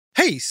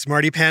Hey,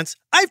 Smarty Pants.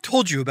 I've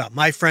told you about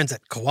my friends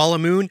at Koala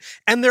Moon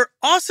and their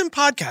awesome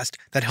podcast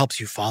that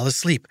helps you fall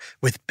asleep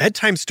with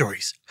bedtime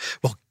stories.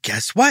 Well,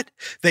 guess what?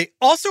 They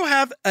also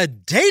have a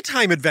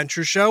daytime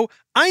adventure show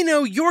I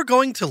know you're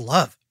going to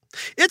love.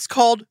 It's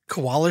called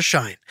Koala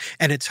Shine,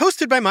 and it's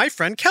hosted by my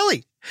friend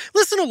Kelly.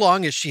 Listen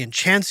along as she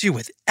enchants you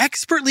with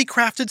expertly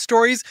crafted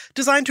stories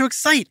designed to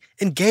excite,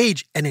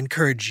 engage, and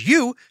encourage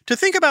you to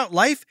think about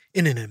life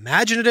in an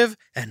imaginative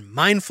and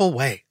mindful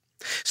way.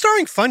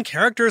 Starring fun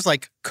characters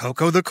like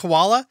Coco the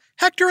Koala,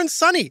 Hector and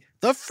Sunny,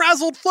 the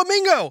Frazzled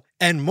Flamingo,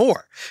 and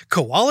more.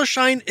 Koala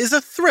Shine is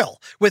a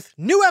thrill, with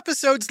new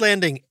episodes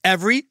landing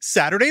every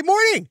Saturday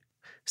morning.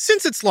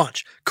 Since its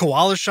launch,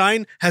 Koala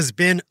Shine has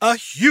been a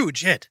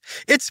huge hit.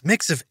 Its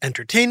mix of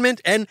entertainment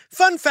and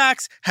fun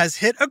facts has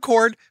hit a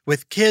chord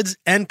with kids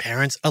and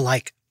parents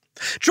alike.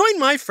 Join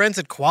my friends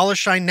at Koala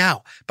Shine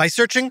now by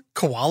searching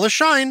Koala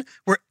Shine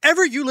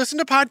wherever you listen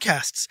to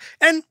podcasts,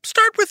 and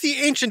start with the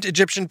ancient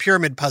Egyptian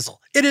pyramid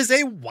puzzle. It is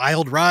a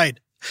wild ride.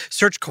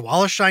 Search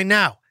Koala Shine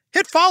now,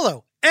 hit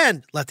follow,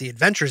 and let the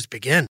adventures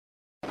begin.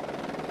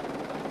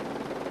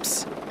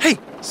 Psst. Hey,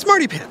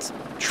 Smarty Pants.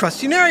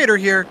 Trusty narrator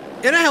here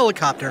in a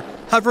helicopter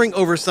hovering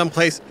over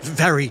someplace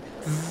very,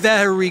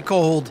 very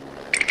cold.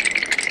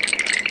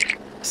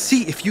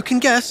 See if you can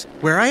guess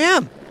where I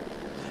am.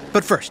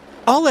 But first,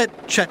 I'll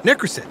let Chet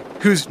Nickerson,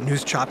 whose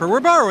news chopper we're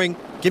borrowing,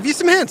 give you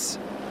some hints.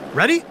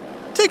 Ready?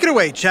 Take it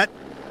away, Chet.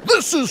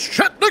 This is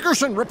Chet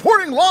Nickerson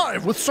reporting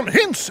live with some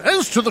hints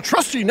as to the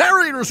trusty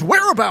narrator's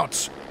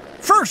whereabouts.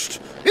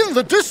 First, in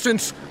the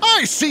distance,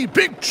 I see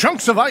big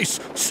chunks of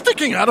ice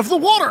sticking out of the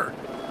water.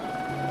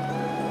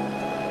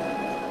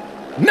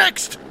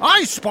 Next,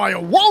 I spy a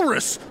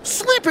walrus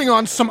sleeping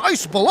on some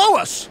ice below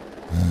us.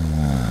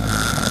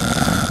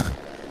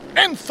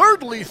 And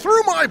thirdly,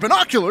 through my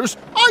binoculars,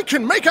 I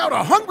can make out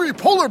a hungry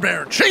polar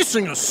bear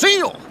chasing a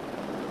seal.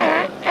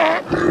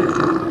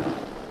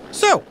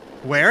 So,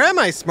 where am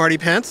I, Smarty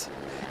Pants?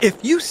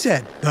 If you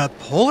said the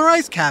polar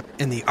ice cap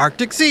in the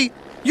Arctic Sea,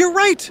 you're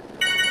right.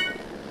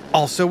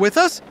 Also with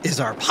us is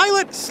our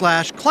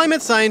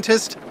pilot/climate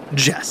scientist,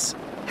 Jess.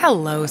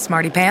 Hello,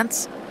 Smarty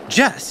Pants.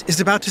 Jess is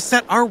about to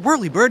set our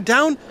whirlybird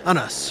down on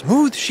a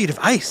smooth sheet of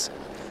ice.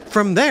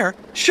 From there,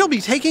 she'll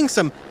be taking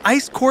some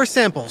ice core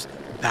samples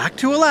back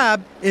to a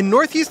lab in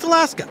Northeast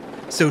Alaska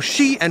so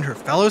she and her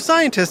fellow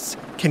scientists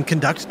can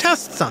conduct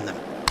tests on them.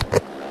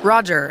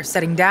 Roger,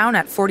 setting down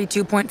at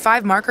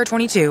 42.5 marker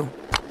 22.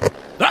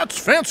 That's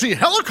fancy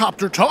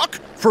helicopter talk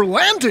for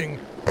landing.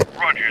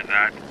 Roger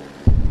that.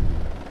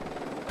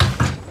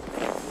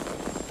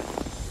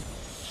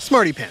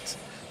 Smarty Pants,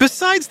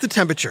 besides the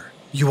temperature,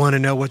 you want to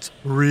know what's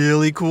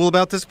really cool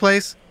about this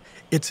place?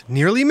 It's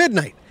nearly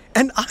midnight,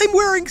 and I'm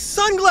wearing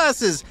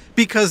sunglasses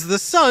because the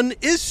sun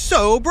is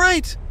so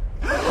bright.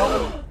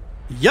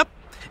 Yep.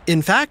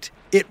 In fact,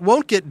 it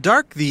won't get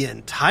dark the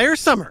entire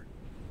summer.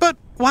 But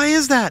why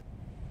is that?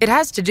 It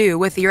has to do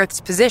with the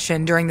Earth's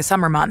position during the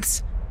summer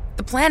months.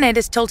 The planet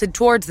is tilted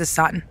towards the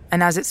sun,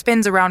 and as it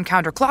spins around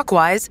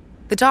counterclockwise,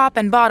 the top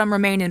and bottom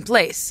remain in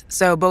place,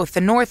 so both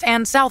the north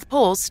and south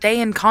poles stay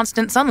in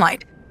constant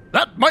sunlight.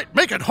 That might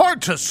make it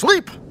hard to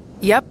sleep.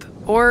 Yep,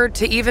 or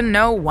to even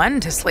know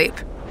when to sleep.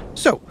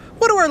 So,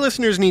 what do our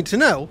listeners need to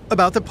know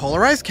about the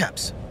polar ice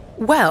caps?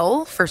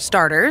 Well, for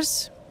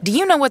starters, do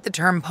you know what the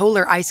term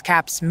polar ice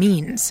caps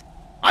means?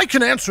 I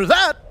can answer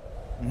that.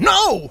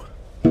 No!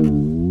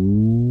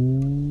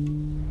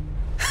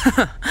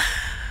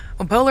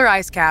 Well, polar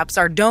ice caps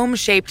are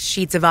dome-shaped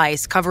sheets of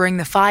ice covering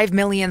the 5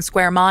 million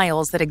square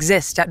miles that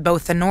exist at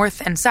both the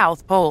North and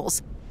South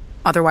poles,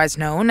 otherwise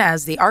known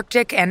as the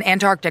Arctic and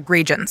Antarctic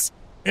regions.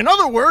 In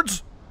other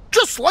words,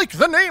 just like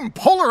the name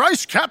polar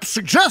ice cap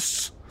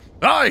suggests.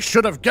 I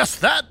should have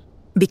guessed that.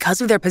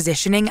 Because of their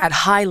positioning at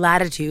high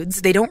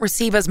latitudes, they don't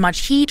receive as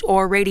much heat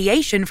or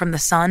radiation from the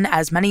sun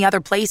as many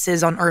other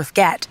places on Earth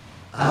get.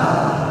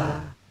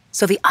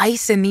 So the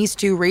ice in these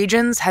two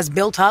regions has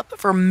built up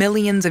for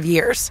millions of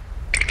years.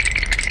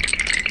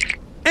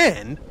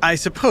 And I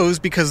suppose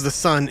because the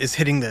sun is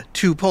hitting the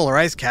two polar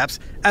ice caps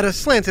at a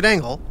slanted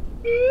angle,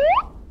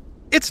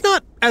 it's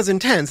not as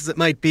intense as it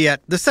might be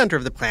at the center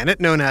of the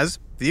planet, known as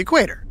the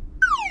equator.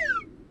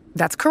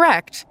 That's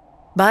correct.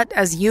 But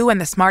as you and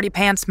the Smarty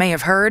Pants may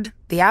have heard,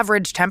 the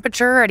average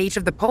temperature at each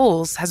of the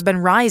poles has been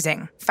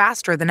rising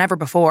faster than ever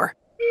before.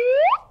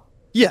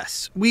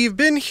 Yes, we've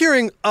been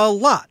hearing a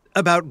lot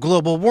about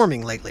global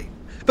warming lately.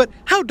 But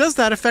how does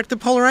that affect the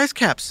polar ice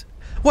caps?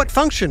 What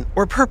function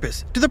or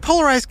purpose do the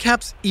polar ice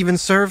caps even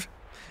serve?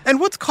 And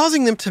what's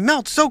causing them to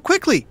melt so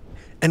quickly?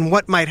 And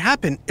what might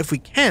happen if we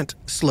can't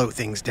slow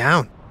things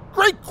down?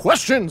 Great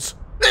questions.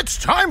 It's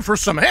time for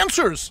some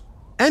answers.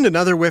 And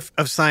another whiff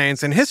of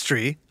science and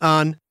history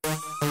on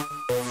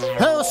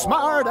Who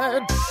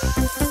smarted?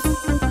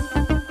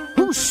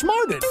 Who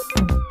smarted?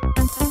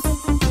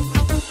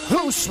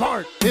 Who's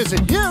smart? Is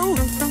it you?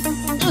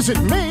 Is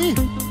it me?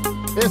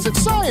 Is it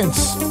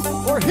science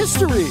or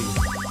history?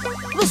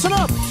 Listen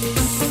up,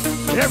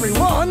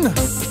 everyone.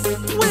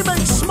 We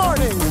make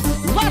smarting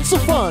lots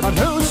of fun on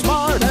Who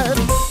Smarted.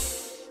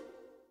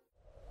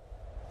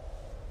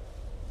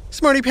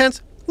 Smarty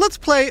Pants, let's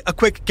play a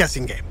quick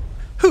guessing game.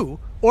 Who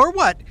or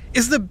what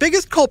is the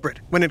biggest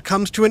culprit when it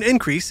comes to an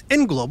increase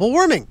in global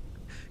warming?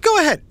 Go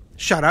ahead,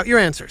 shout out your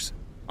answers.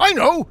 I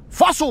know!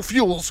 Fossil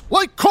fuels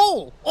like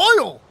coal,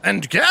 oil,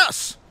 and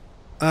gas!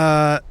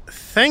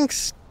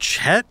 Thanks,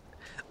 Chet.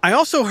 I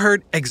also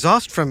heard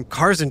exhaust from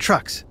cars and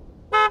trucks.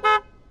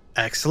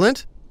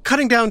 Excellent.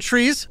 Cutting down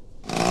trees?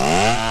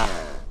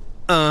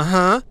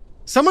 Uh-huh.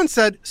 Someone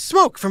said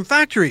smoke from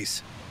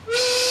factories.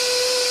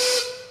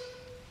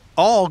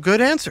 All good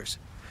answers.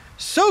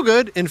 So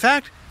good, in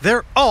fact,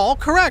 they're all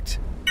correct.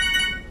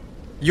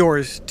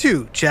 Yours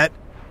too, Chet.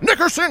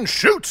 Nickerson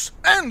shoots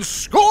and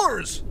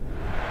scores!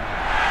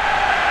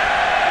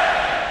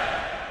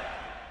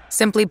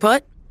 Simply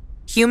put,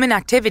 human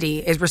activity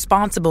is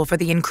responsible for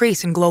the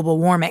increase in global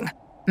warming.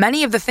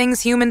 Many of the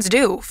things humans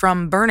do,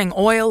 from burning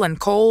oil and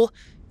coal,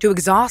 to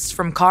exhaust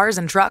from cars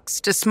and trucks,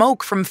 to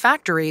smoke from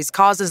factories,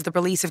 causes the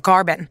release of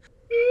carbon.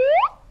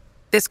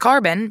 This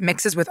carbon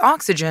mixes with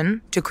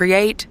oxygen to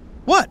create...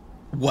 What?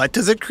 What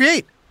does it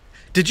create?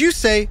 Did you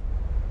say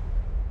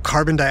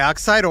carbon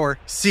dioxide or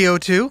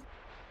CO2?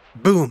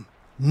 Boom.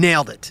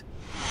 Nailed it.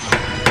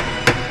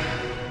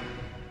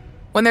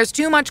 When there's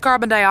too much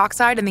carbon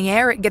dioxide in the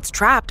air, it gets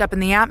trapped up in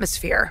the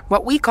atmosphere,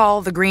 what we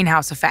call the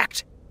greenhouse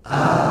effect.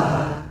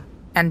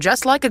 And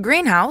just like a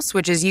greenhouse,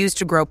 which is used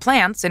to grow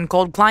plants in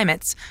cold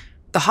climates,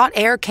 the hot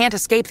air can't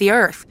escape the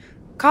Earth,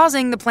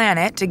 causing the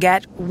planet to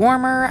get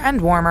warmer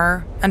and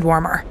warmer and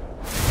warmer.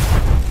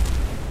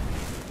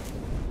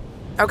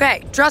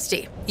 Okay,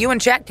 Trusty, you and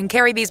Chet can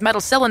carry these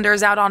metal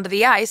cylinders out onto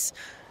the ice.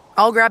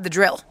 I'll grab the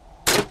drill.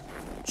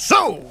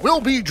 So,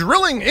 we'll be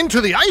drilling into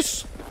the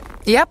ice?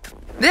 Yep.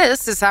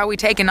 This is how we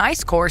take an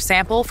ice core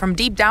sample from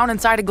deep down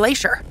inside a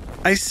glacier.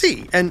 I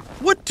see. And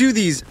what do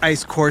these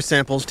ice core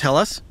samples tell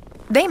us?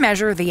 They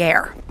measure the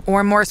air,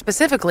 or more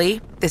specifically,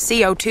 the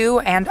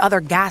CO2 and other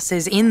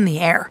gases in the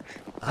air.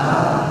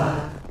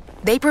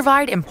 They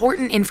provide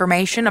important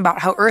information about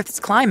how Earth's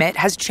climate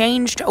has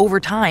changed over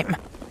time.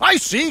 I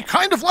see,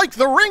 kind of like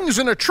the rings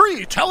in a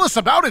tree tell us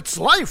about its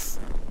life.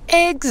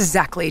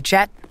 Exactly,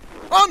 Chet.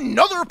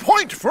 Another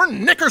point for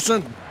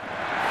Nickerson.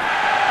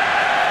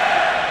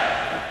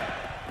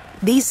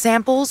 These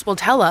samples will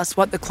tell us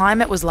what the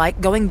climate was like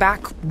going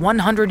back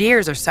 100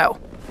 years or so.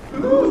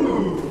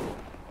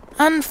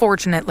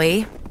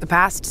 Unfortunately, the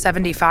past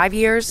 75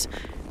 years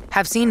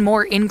have seen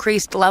more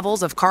increased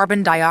levels of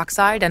carbon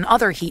dioxide and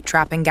other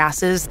heat-trapping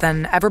gases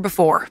than ever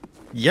before.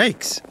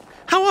 Yikes.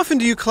 How often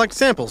do you collect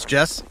samples,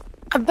 Jess?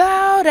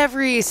 About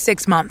every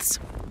 6 months.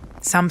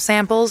 Some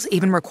samples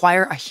even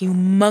require a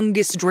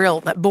humongous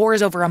drill that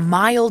bores over a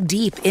mile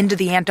deep into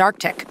the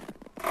Antarctic.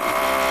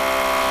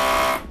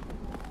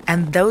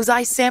 And those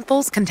ice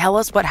samples can tell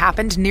us what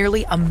happened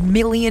nearly 1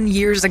 million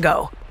years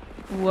ago.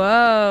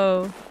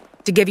 Whoa.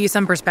 To give you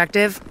some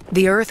perspective,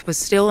 the Earth was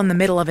still in the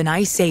middle of an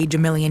ice age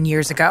 1 million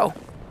years ago.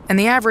 And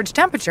the average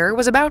temperature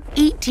was about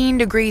 18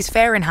 degrees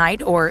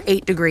Fahrenheit or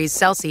 8 degrees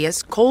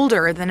Celsius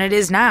colder than it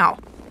is now.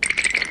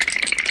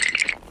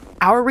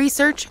 Our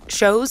research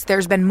shows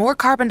there's been more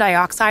carbon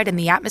dioxide in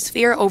the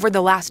atmosphere over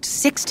the last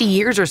 60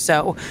 years or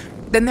so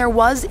than there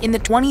was in the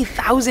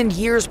 20,000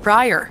 years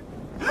prior.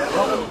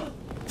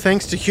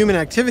 Thanks to human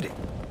activity.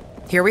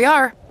 Here we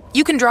are.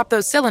 You can drop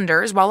those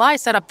cylinders while I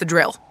set up the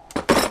drill.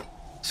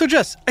 So,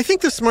 Jess, I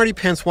think the Smarty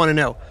Pants want to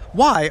know,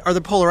 why are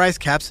the polar ice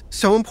caps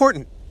so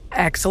important?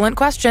 Excellent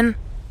question.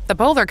 The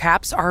polar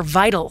caps are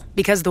vital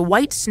because the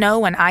white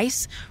snow and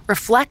ice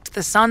reflect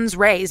the sun's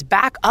rays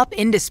back up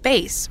into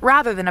space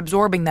rather than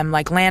absorbing them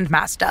like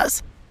landmass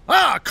does.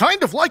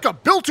 Kind of like a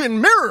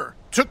built-in mirror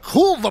to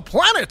cool the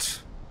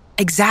planet.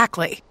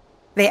 Exactly.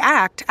 They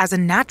act as a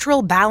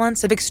natural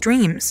balance of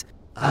extremes.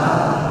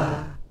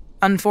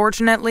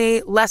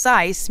 Unfortunately, less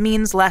ice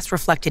means less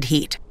reflected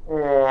heat.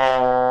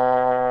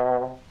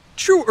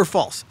 True or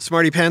false,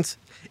 Smarty Pants?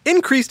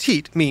 Increased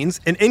heat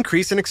means an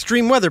increase in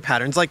extreme weather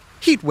patterns like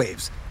heat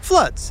waves,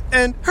 floods,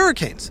 and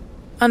hurricanes.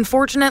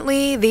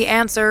 Unfortunately, the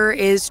answer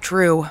is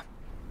true.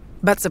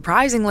 But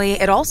surprisingly,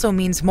 it also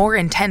means more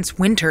intense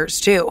winters,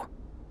 too.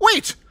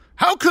 Wait,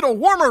 how could a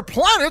warmer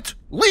planet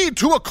lead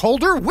to a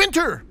colder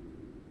winter?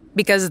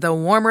 Because the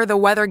warmer the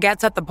weather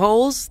gets at the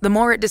poles, the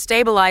more it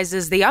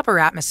destabilizes the upper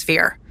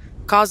atmosphere,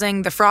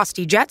 causing the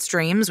frosty jet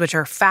streams, which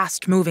are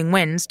fast-moving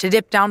winds, to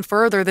dip down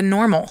further than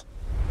normal.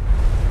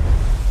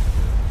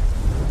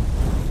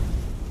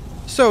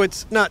 So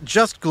it's not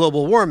just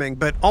global warming,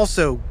 but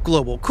also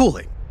global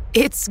cooling.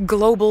 It's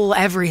global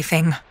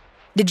everything.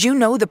 Did you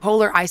know the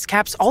polar ice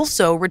caps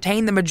also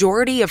retain the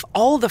majority of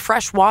all the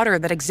fresh water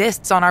that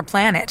exists on our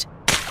planet?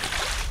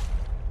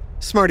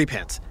 Smarty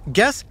Pants,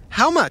 guess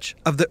how much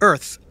of the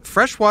Earth's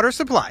freshwater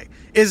supply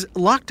is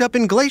locked up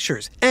in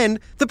glaciers and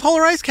the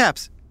polar ice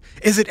caps?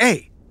 Is it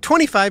A,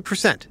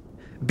 25%,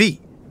 B,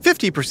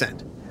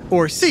 50%,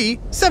 or C,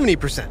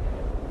 70%?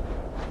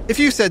 If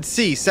you said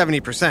C,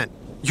 70%,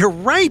 you're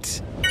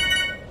right!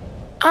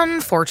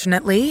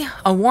 Unfortunately,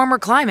 a warmer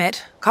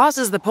climate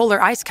causes the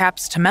polar ice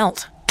caps to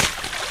melt.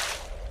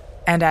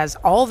 And as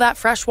all that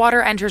fresh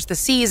water enters the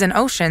seas and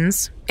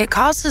oceans, It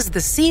causes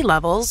the sea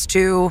levels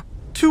to...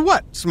 To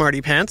what,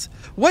 Smarty Pants?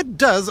 What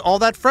does all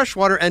that fresh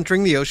water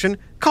entering the ocean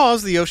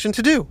cause the ocean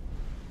to do?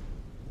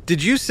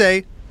 Did you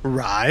say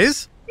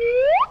rise?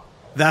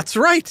 That's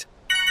right.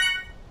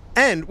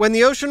 And when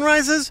the ocean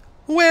rises,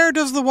 where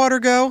does the water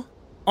go?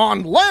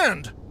 On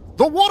land!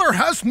 The water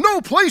has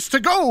no place to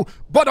go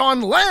but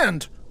on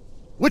land!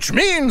 Which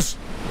means...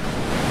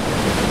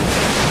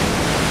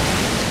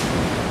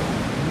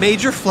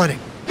 major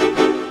flooding.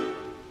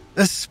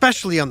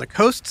 Especially on the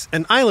coasts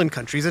and island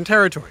countries and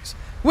territories,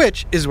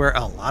 which is where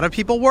a lot of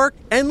people work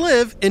and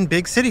live in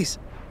big cities.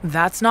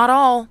 That's not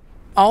all.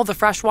 All the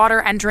fresh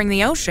water entering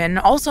the ocean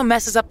also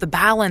messes up the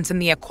balance in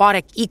the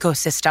aquatic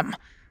ecosystem.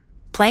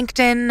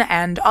 Plankton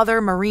and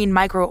other marine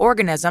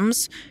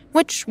microorganisms,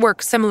 which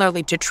work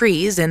similarly to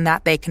trees in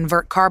that they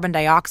convert carbon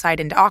dioxide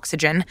into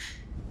oxygen,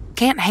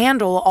 can't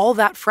handle all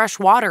that fresh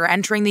water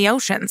entering the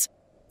oceans.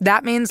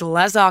 That means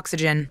less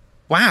oxygen.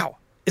 Wow.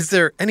 Is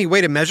there any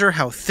way to measure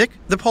how thick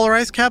the polar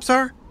ice caps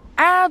are?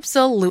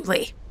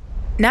 Absolutely.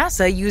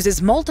 NASA uses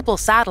multiple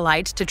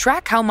satellites to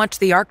track how much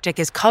the Arctic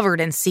is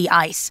covered in sea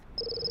ice.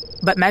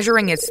 But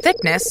measuring its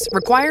thickness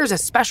requires a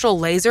special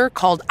laser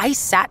called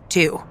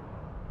ICESat-2.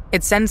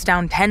 It sends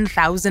down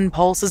 10,000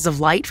 pulses of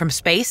light from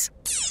space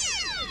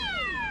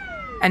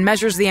and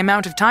measures the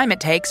amount of time it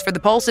takes for the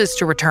pulses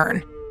to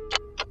return.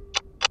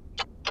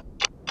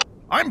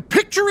 I'm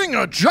picturing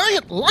a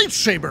giant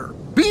lightsaber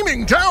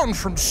beaming down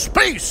from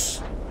space.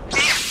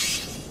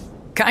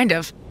 Kind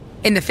of.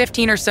 In the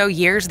 15 or so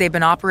years they've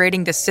been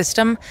operating this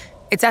system,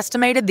 it's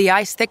estimated the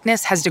ice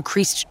thickness has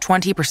decreased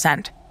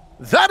 20%.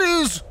 That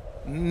is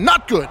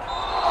not good.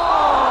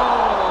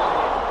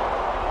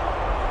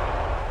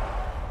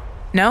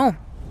 No.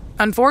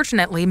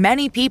 Unfortunately,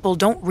 many people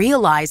don't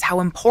realize how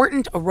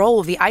important a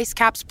role the ice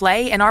caps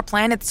play in our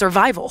planet's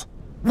survival.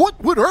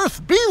 What would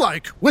Earth be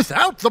like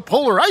without the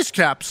polar ice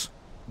caps?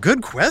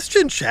 Good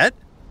question, Chet.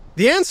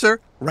 The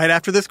answer right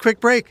after this quick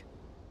break.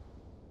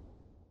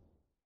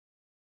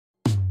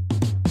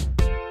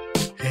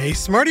 Hey,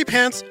 Smarty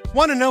Pants,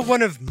 want to know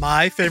one of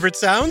my favorite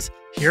sounds?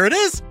 Here it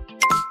is.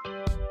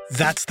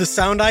 That's the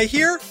sound I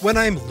hear when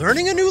I'm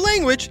learning a new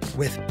language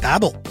with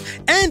Babbel.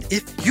 And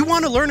if you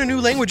want to learn a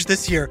new language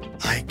this year,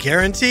 I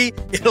guarantee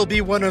it'll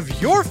be one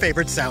of your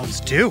favorite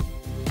sounds too.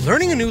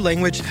 Learning a new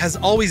language has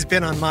always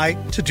been on my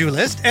to-do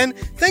list, and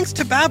thanks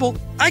to Babbel,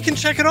 I can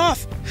check it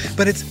off.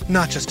 But it's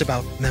not just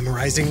about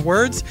memorizing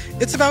words,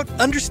 it's about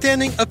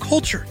understanding a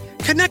culture,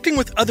 connecting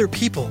with other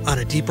people on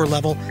a deeper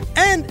level,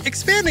 and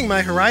expanding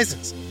my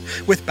horizons.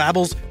 With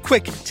Babbel's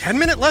quick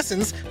 10-minute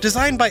lessons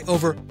designed by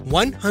over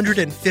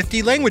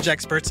 150 language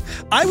experts,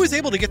 I was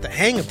able to get the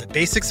hang of the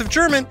basics of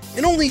German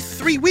in only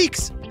 3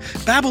 weeks.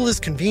 Babbel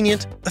is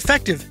convenient,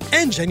 effective,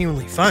 and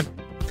genuinely fun.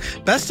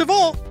 Best of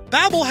all,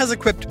 Babbel has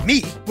equipped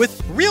me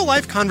with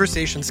real-life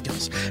conversation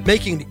skills,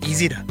 making it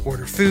easy to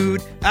order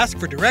food, ask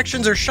for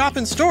directions, or shop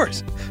in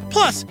stores.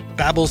 Plus,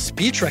 Babbel's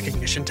speech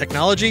recognition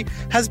technology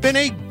has been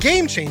a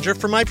game changer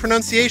for my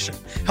pronunciation,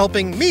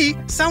 helping me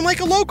sound like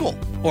a local,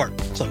 or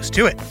close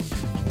to it.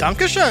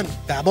 Dankeschön,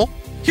 Babbel.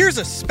 Here's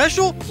a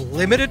special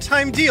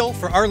limited-time deal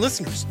for our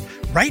listeners.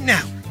 Right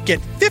now, get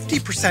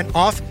 50%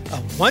 off a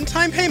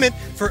one-time payment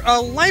for a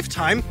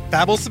lifetime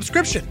Babbel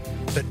subscription.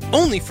 But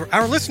only for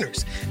our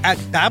listeners at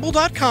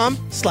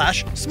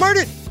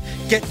babbel.com/smarted.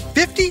 Get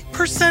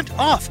 50%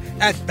 off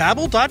at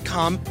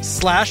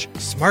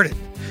babbel.com/smarted.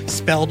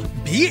 Spelled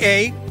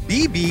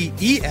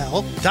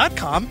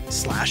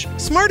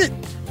BABBEL.com/smarted.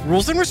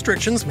 Rules and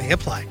restrictions may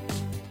apply.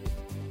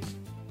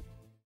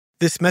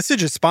 This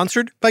message is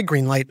sponsored by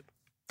Greenlight.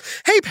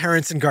 Hey,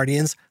 parents and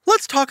guardians,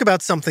 let's talk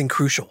about something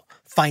crucial: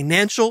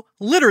 financial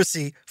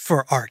literacy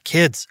for our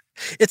kids.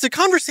 It's a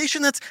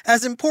conversation that's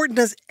as important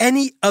as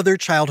any other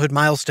childhood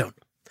milestone.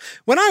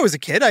 When I was a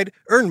kid, I'd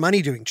earn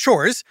money doing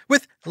chores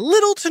with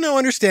little to no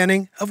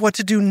understanding of what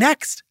to do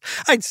next.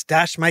 I'd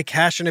stash my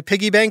cash in a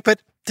piggy bank,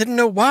 but didn't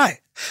know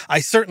why.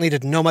 I certainly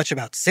didn't know much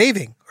about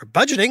saving or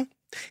budgeting.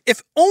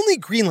 If only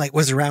Greenlight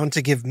was around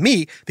to give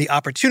me the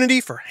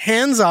opportunity for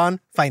hands-on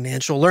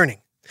financial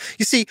learning.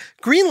 You see,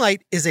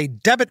 Greenlight is a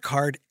debit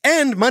card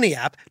and money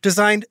app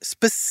designed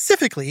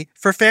specifically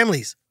for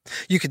families.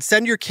 You can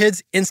send your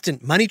kids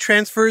instant money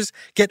transfers,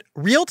 get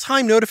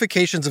real-time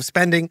notifications of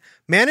spending,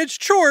 manage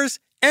chores,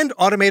 and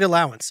automate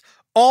allowance,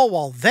 all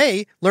while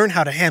they learn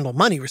how to handle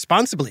money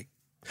responsibly.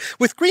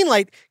 With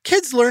Greenlight,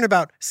 kids learn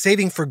about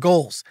saving for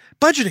goals,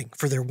 budgeting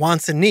for their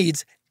wants and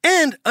needs,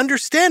 and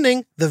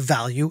understanding the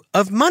value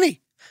of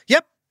money.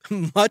 Yep,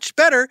 much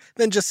better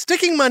than just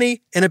sticking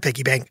money in a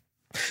piggy bank.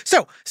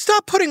 So,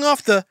 stop putting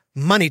off the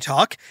money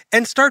talk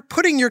and start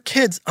putting your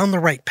kids on the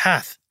right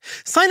path.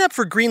 Sign up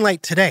for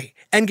Greenlight today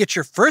and get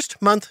your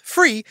first month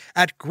free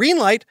at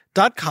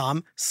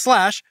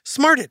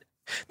greenlight.com/smarted.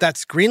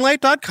 That's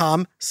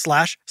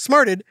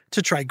greenlight.com/smarted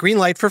to try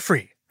Greenlight for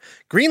free.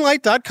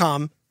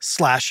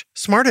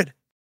 Greenlight.com/smarted.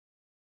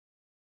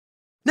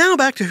 Now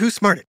back to Who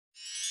Smarted.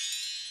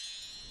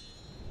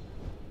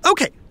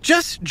 Okay,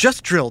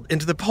 just drilled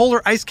into the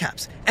polar ice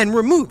caps and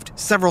removed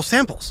several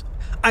samples.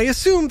 I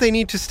assume they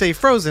need to stay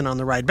frozen on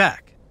the ride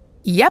back.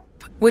 Yep,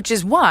 which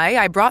is why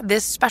I brought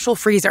this special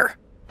freezer.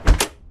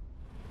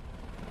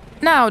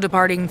 Now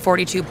departing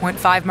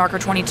 42.5 marker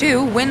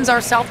 22, winds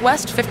are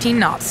southwest 15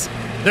 knots.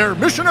 Their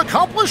mission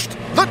accomplished,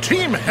 the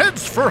team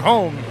heads for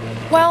home.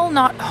 Well,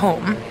 not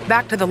home,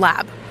 back to the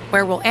lab,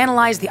 where we'll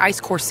analyze the ice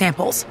core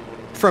samples.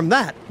 From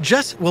that,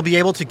 Jess will be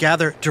able to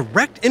gather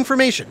direct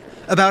information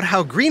about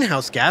how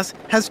greenhouse gas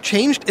has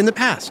changed in the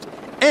past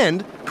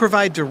and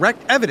provide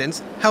direct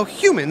evidence how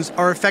humans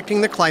are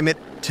affecting the climate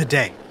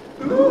today.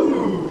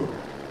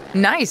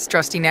 Nice,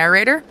 trusty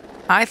narrator.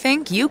 I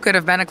think you could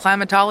have been a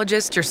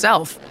climatologist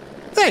yourself.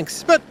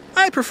 Thanks, but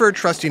I prefer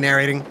trusty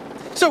narrating.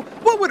 So,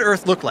 what would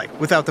Earth look like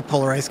without the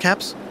polar ice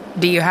caps?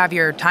 Do you have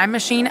your time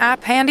machine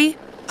app handy?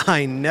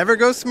 I never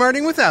go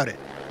smarting without it.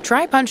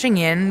 Try punching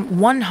in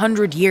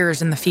 100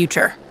 years in the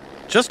future.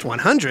 Just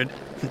 100?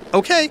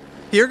 Okay,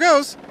 here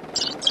goes.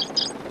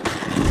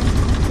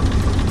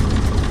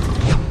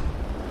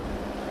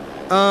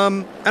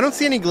 I don't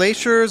see any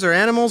glaciers or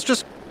animals,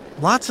 just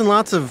lots and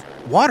lots of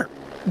water.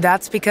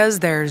 That's because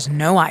there's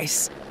no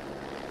ice.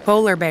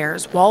 Polar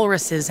bears,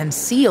 walruses, and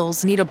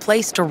seals need a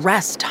place to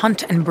rest,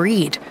 hunt, and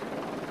breed.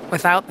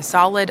 Without the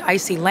solid,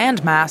 icy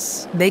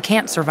landmass, they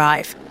can't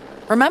survive.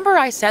 Remember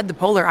I said the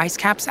polar ice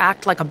caps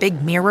act like a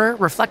big mirror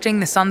reflecting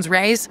the sun's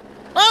rays?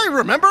 I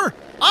remember.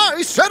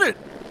 I said it.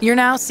 You're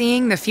now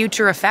seeing the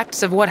future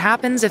effects of what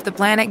happens if the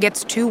planet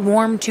gets too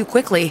warm too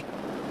quickly.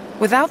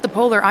 Without the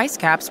polar ice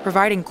caps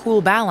providing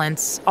cool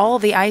balance, all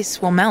the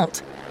ice will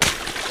melt.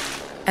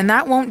 And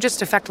that won't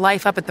just affect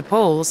life up at the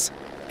poles.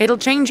 It'll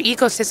change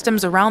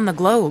ecosystems around the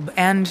globe,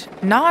 and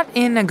not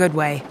in a good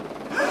way.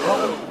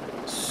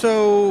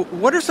 So,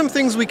 what are some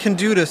things we can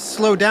do to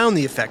slow down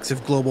the effects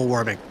of global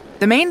warming?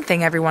 The main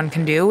thing everyone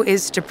can do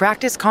is to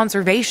practice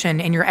conservation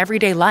in your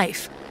everyday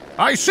life.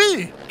 I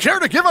see. Care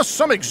to give us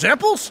some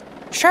examples?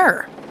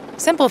 Sure.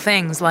 Simple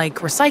things like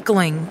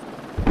recycling,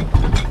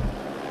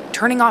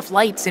 turning off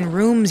lights in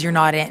rooms you're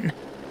not in,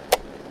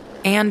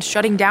 and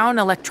shutting down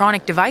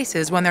electronic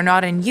devices when they're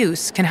not in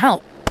use can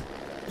help.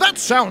 That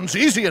sounds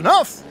easy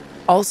enough.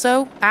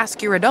 Also,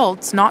 ask your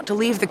adults not to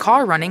leave the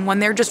car running when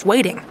they're just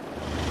waiting.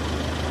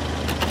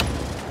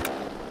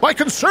 By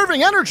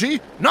conserving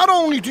energy, not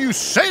only do you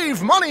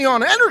save money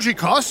on energy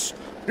costs,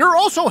 you're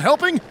also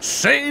helping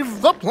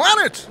save the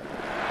planet.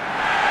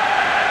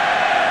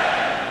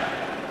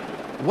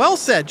 Well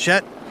said,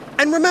 Chet.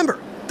 And remember,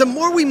 the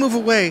more we move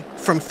away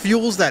from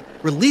fuels that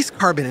release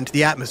carbon into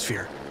the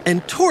atmosphere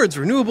and towards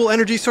renewable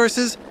energy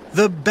sources,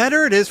 the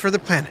better it is for the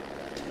planet.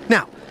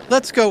 Now,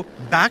 let's go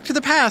back to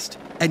the past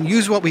and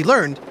use what we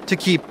learned to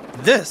keep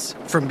this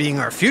from being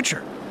our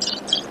future.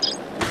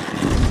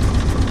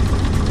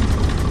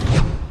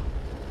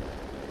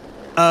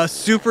 A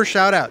super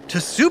shout out to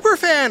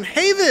Superfan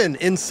Haven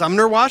in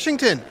Sumner,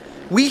 Washington.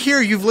 We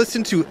hear you've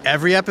listened to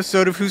every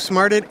episode of Who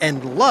Smarted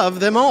and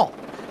love them all.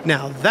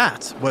 Now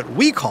that's what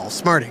we call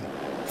smarting.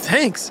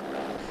 Thanks.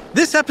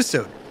 This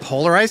episode,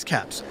 Polar Ice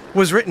Caps,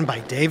 was written by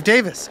Dave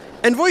Davis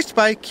and voiced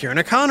by Kieran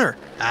O'Connor,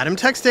 Adam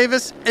Tex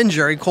Davis, and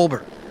Jerry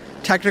Colbert.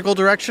 Technical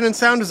direction and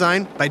sound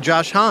design by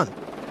Josh Hahn.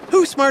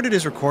 Who Smarted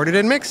is recorded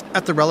and mixed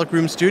at the Relic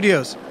Room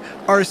Studios.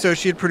 Our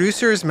associate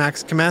producer is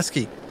Max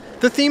Kamaski.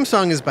 The theme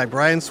song is by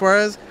Brian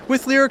Suarez,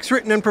 with lyrics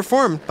written and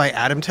performed by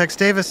Adam Tex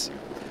Davis.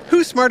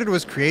 Who Smarted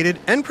was created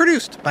and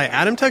produced by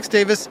Adam Tex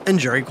Davis and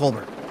Jerry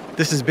Colbert.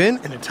 This has been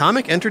an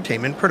Atomic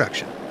Entertainment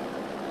production.